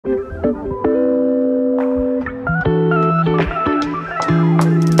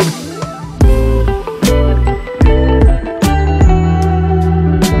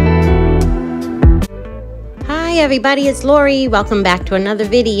everybody, it's Lori. Welcome back to another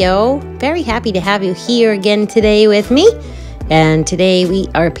video. Very happy to have you here again today with me. And today we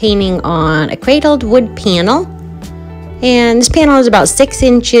are painting on a cradled wood panel. And this panel is about 6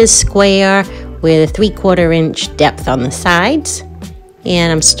 inches square with a 3/4 inch depth on the sides.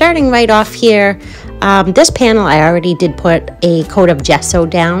 And I'm starting right off here. This panel I already did put a coat of gesso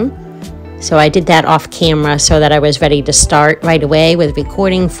down. So I did that off camera so that I was ready to start right away with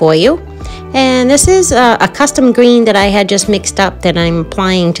recording for you. And this is a custom green that I had just mixed up that I'm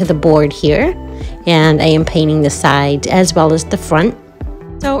applying to the board here. And I am painting the sides as well as the front.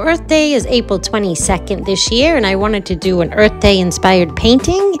 So Earth Day is April 22nd this year, and I wanted to do an Earth Day inspired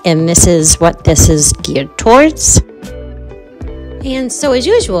painting, and this is what this is geared towards. And so as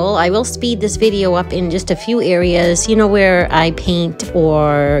usual, I will speed this video up in just a few areas, you know, where I paint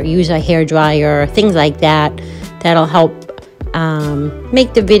or use a hairdryer, things like that. That'll help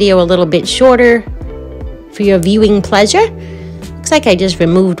make the video a little bit shorter for your viewing pleasure. Looks like I just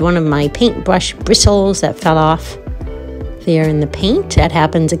removed one of my paintbrush bristles that fell off there in the paint. That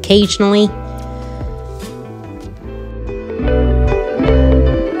happens occasionally.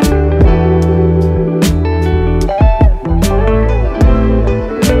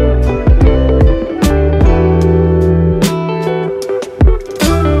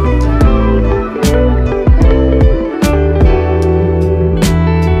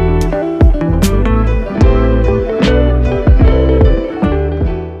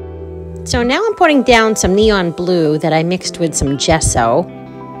 So now I'm putting down some neon blue that I mixed with some gesso.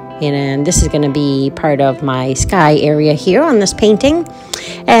 And this is going to be part of my sky area here on this painting.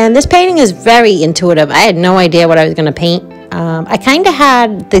 And this painting is very intuitive. I had no idea what I was going to paint. I kind of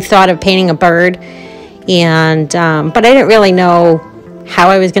had the thought of painting a bird, but I didn't really know how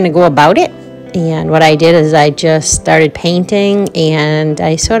I was going to go about it. And what I did is I just started painting, and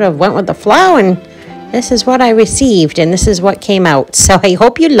I sort of went with the flow, and this is what I received, and this is what came out. So I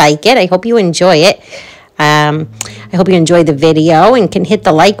hope you like it. I hope you enjoy it. I hope you enjoy the video and can hit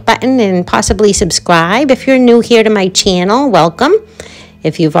the like button and possibly subscribe. If you're new here to my channel, welcome.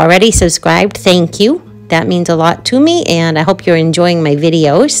 If you've already subscribed, thank you. That means a lot to me, and I hope you're enjoying my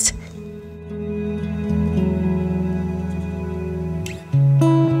videos.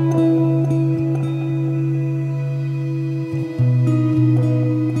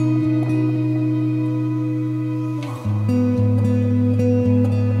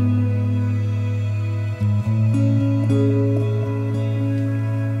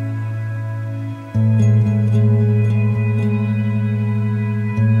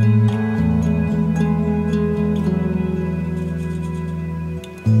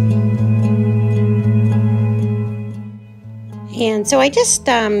 And so I just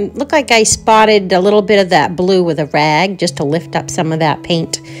look like I spotted a little bit of that blue with a rag just to lift up some of that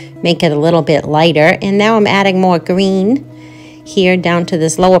paint, make it a little bit lighter. And now I'm adding more green here down to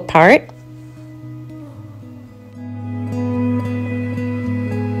this lower part.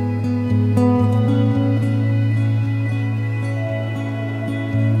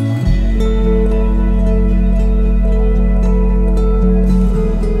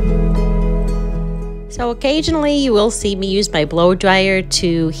 So occasionally you will see me use my blow dryer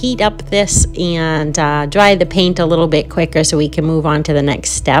to heat up this and dry the paint a little bit quicker so we can move on to the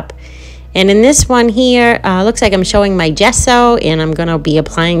next step. And in this one here, looks like I'm showing my gesso, and I'm going to be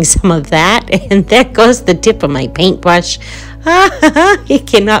applying some of that. And there goes the tip of my paintbrush. You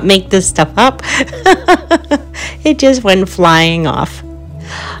cannot make this stuff up. It just went flying off.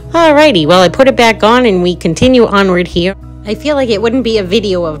 Alrighty, well, I put it back on and we continue onward here. I feel like it wouldn't be a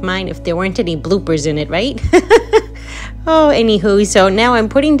video of mine if there weren't any bloopers in it, right? Oh, anywho, so now I'm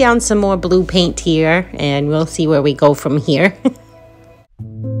putting down some more blue paint here, and we'll see where we go from here.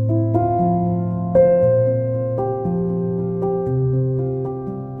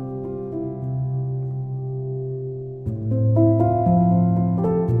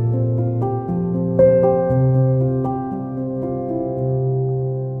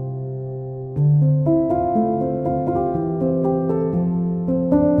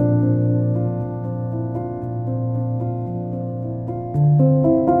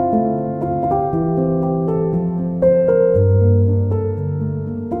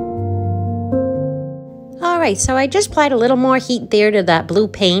 Alright, so I just applied a little more heat there to that blue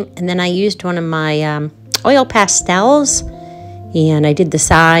paint, and then I used one of my oil pastels, and I did the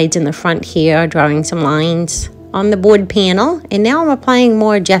sides and the front here, drawing some lines on the board panel. And now I'm applying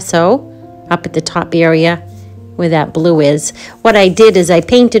more gesso up at the top area where that blue is. What I did is I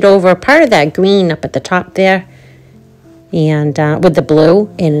painted over part of that green up at the top there, and with the blue,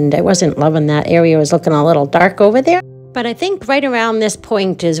 and I wasn't loving that area. It was looking a little dark over there. But I think right around this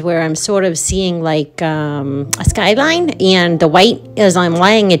point is where I'm sort of seeing like a skyline, and the white as I'm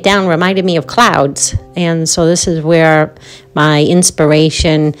laying it down reminded me of clouds. And so this is where my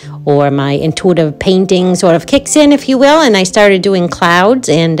inspiration or my intuitive painting sort of kicks in, if you will. And I started doing clouds,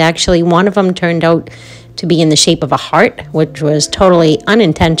 and actually one of them turned out to be in the shape of a heart, which was totally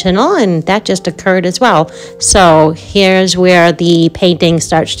unintentional, and that just occurred as well. So here's where the painting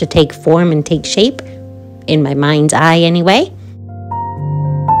starts to take form and take shape. In my mind's eye anyway.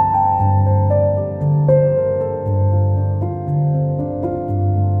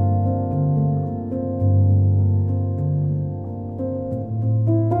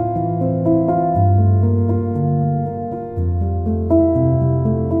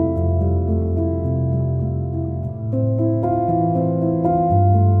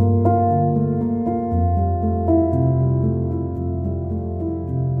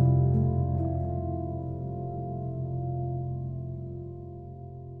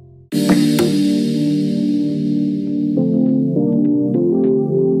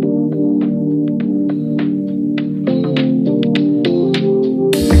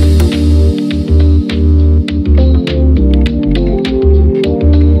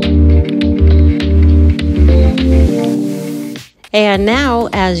 And now,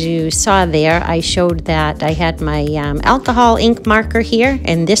 as you saw there, I showed that I had my alcohol ink marker here,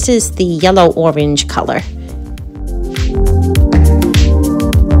 and this is the yellow-orange color.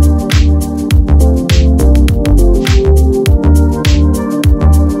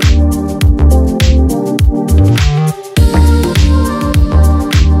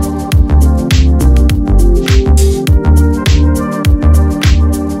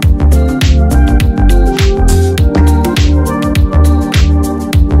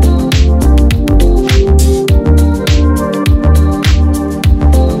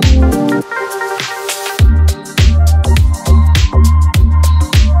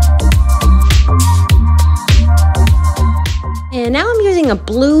 And now I'm using a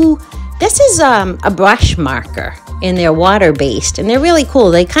blue, this is a brush marker, and they're water-based, and they're really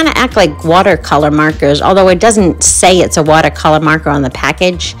cool. They kind of act like watercolor markers, although it doesn't say it's a watercolor marker on the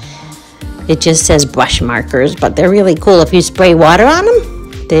package. It just says brush markers, but they're really cool. If you spray water on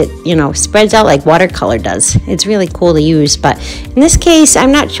them, it, you know, spreads out like watercolor does. It's really cool to use, but in this case,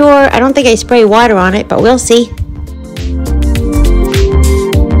 I'm not sure. I don't think I spray water on it, but we'll see.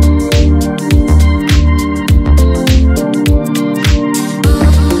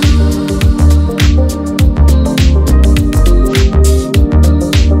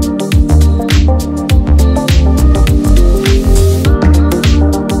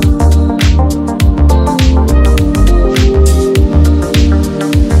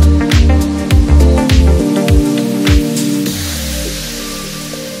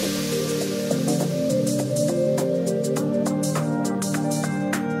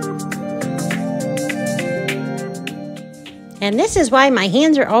 And this is why my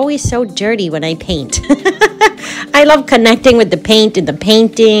hands are always so dirty when I paint. I love connecting with the paint and the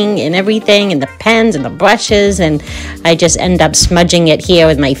painting and everything, and the pens and the brushes, and I just end up smudging it here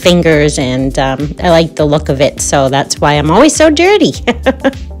with my fingers, and I like the look of it, so that's why I'm always so dirty.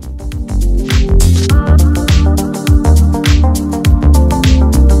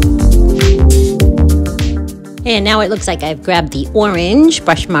 And now it looks like I've grabbed the orange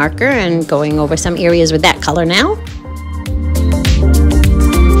brush marker and going over some areas with that color now.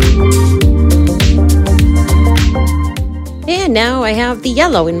 And now I have the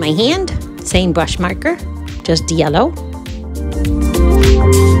yellow in my hand, same brush marker, just yellow.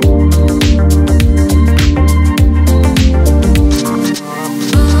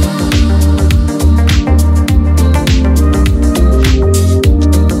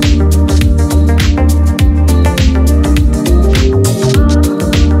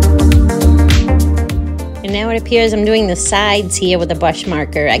 And now it appears I'm doing the sides here with a brush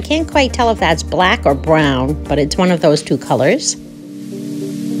marker. I can't quite tell if that's black or brown, but it's one of those two colors.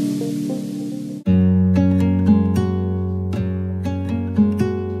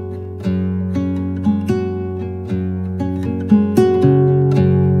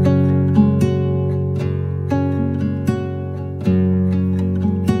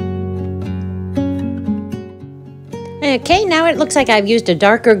 Okay, now it looks like I've used a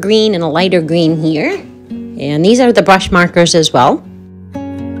darker green and a lighter green here. And these are the brush markers as well.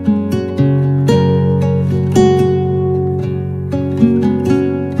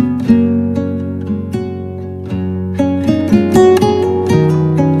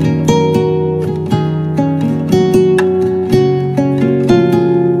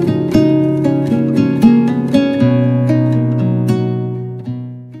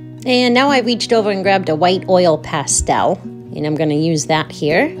 And now I've reached over and grabbed a white oil pastel, and I'm going to use that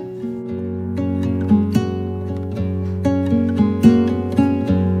here.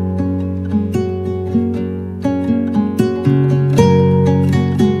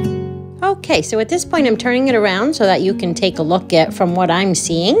 Okay, so at this point I'm turning it around so that you can take a look at from what I'm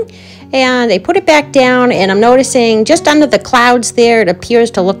seeing. And I put it back down, and I'm noticing just under the clouds there, it appears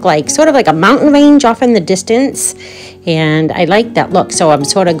to look like sort of like a mountain range off in the distance. And I like that look, so I'm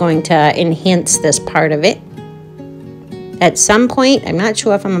sort of going to enhance this part of it at some point. I'm not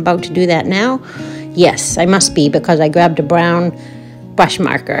sure if I'm about to do that now. Yes, I must be, because I grabbed a brown brush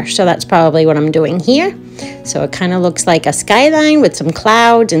marker. So that's probably what I'm doing here. So it kind of looks like a skyline with some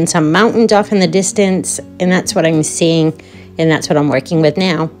clouds and some mountains off in the distance. And that's what I'm seeing, and that's what I'm working with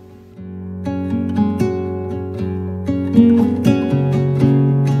now.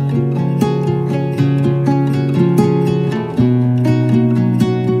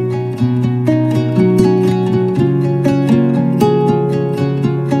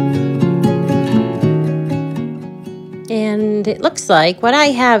 And it looks like what I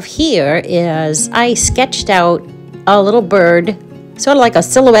have here is I sketched out a little bird, sort of like a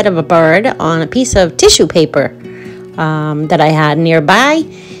silhouette of a bird, on a piece of tissue paper that I had nearby.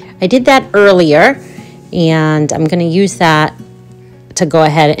 I did that earlier, and I'm going to use that to go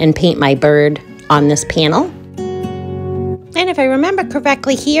ahead and paint my bird on this panel. And if I remember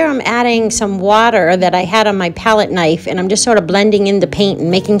correctly here, I'm adding some water that I had on my palette knife, and I'm just sort of blending in the paint and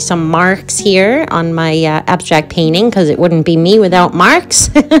making some marks here on my abstract painting, because it wouldn't be me without marks.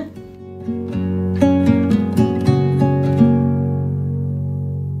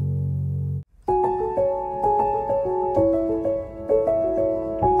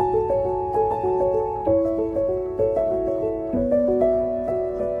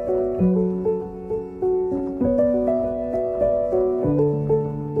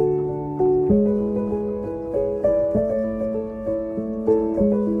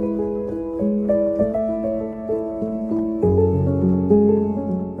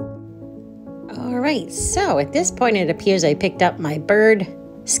 So at this point it appears I picked up my bird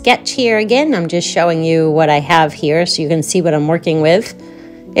sketch here again. I'm just showing you what I have here so you can see what I'm working with.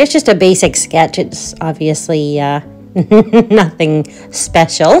 It's just a basic sketch. It's obviously nothing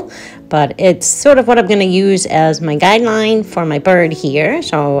special, but it's sort of what I'm going to use as my guideline for my bird here.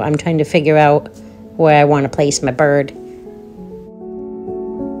 So I'm trying to figure out where I want to place my bird.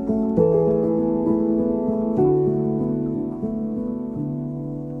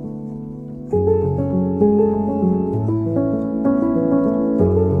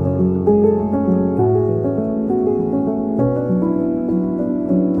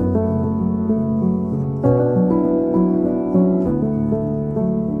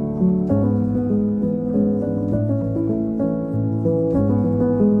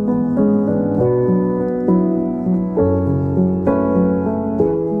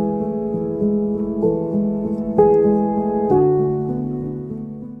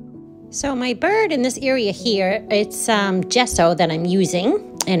 So my bird in this area here, it's gesso that I'm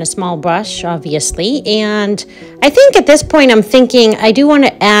using, and a small brush, obviously. And I think at this point I'm thinking I do want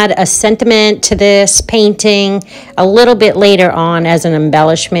to add a sentiment to this painting a little bit later on as an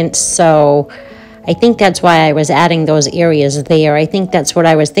embellishment. So I think that's why I was adding those areas there. I think that's what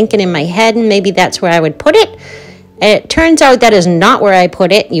I was thinking in my head, and maybe that's where I would put it. It turns out that is not where I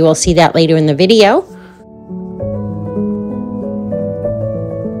put it. You will see that later in the video.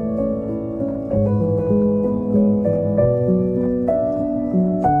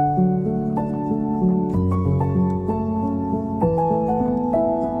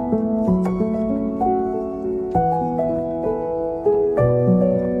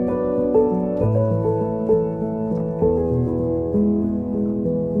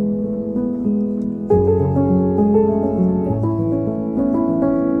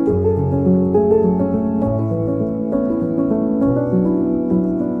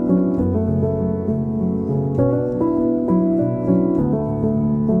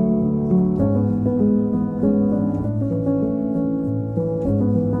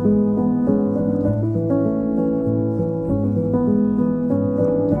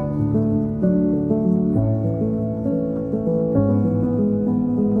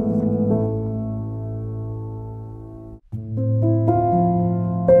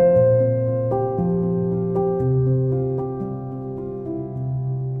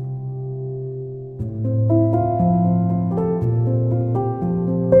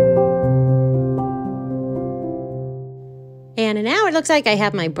 And now it looks like I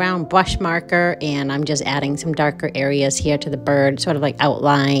have my brown brush marker, and I'm just adding some darker areas here to the bird, sort of like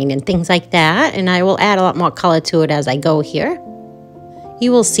outline and things like that. And I will add a lot more color to it as I go here.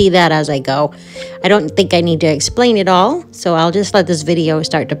 You will see that as I go. I don't think I need to explain it all, so I'll just let this video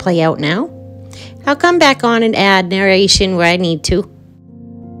start to play out now. I'll come back on and add narration where I need to.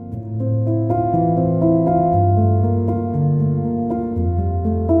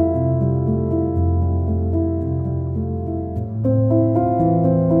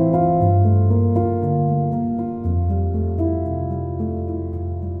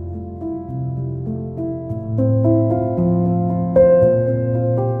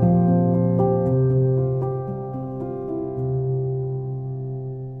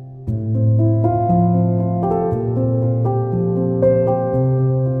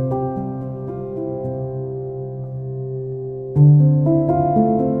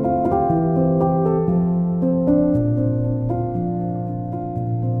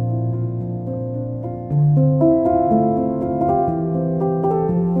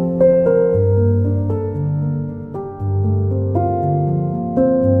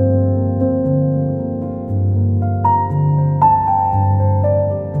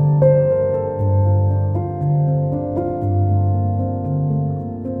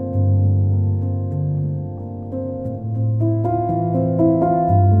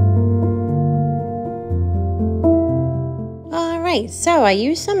 So I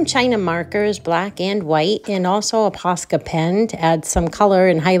used some China markers, black and white, and also a Posca pen to add some color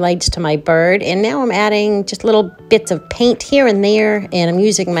and highlights to my bird. And now I'm adding just little bits of paint here and there, and I'm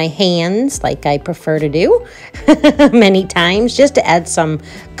using my hands like I prefer to do many times, just to add some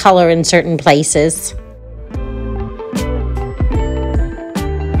color in certain places.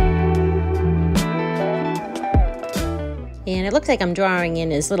 And it looks like I'm drawing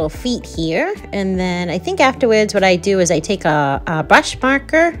in his little feet here. And then I think afterwards what I do is I take a brush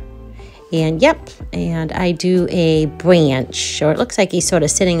marker and and I do a branch, or it looks like he's sort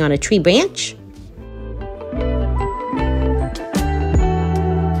of sitting on a tree branch.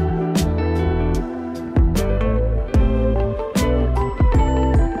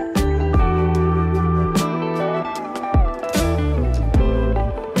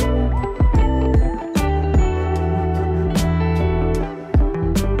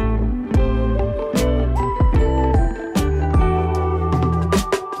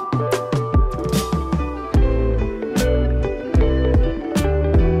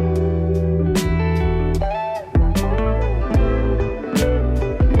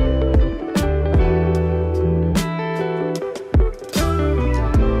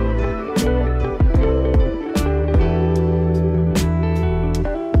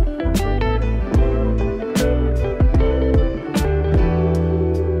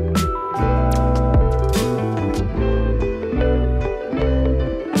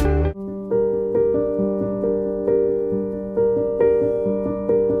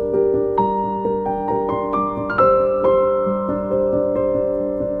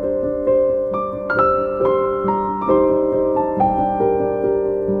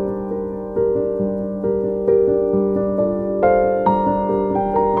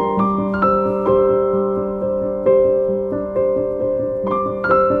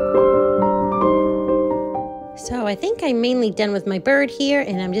 So I think I'm mainly done with my bird here,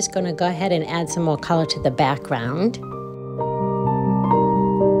 and I'm just going to go ahead and add some more color to the background.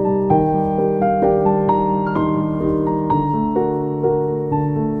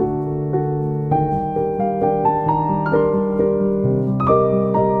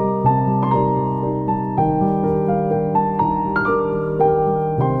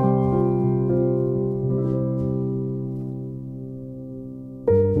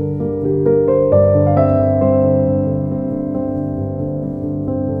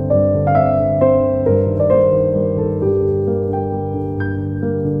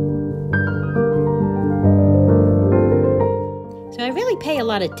 Pay a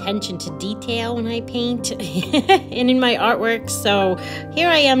lot of attention to detail when I paint and in my artwork, so here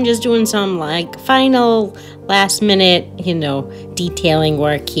I am just doing some like final last minute, detailing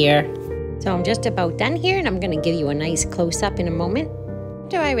work here. So I'm just about done here, and I'm going to give you a nice close-up in a moment.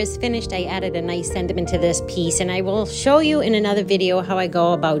 After I was finished, I added a nice sentiment to this piece, and I will show you in another video how I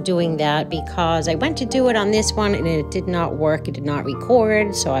go about doing that, because I went to do it on this one and it did not work. It did not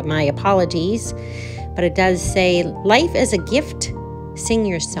record, so my apologies. But it does say, "Life is a gift. Sing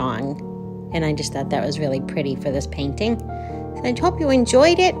your song." And I just thought that was really pretty for this painting. So I hope you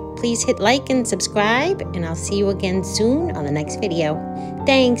enjoyed it. Please hit like and subscribe, and I'll see you again soon on the next video.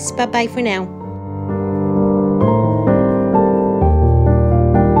 Thanks. Bye-bye for now.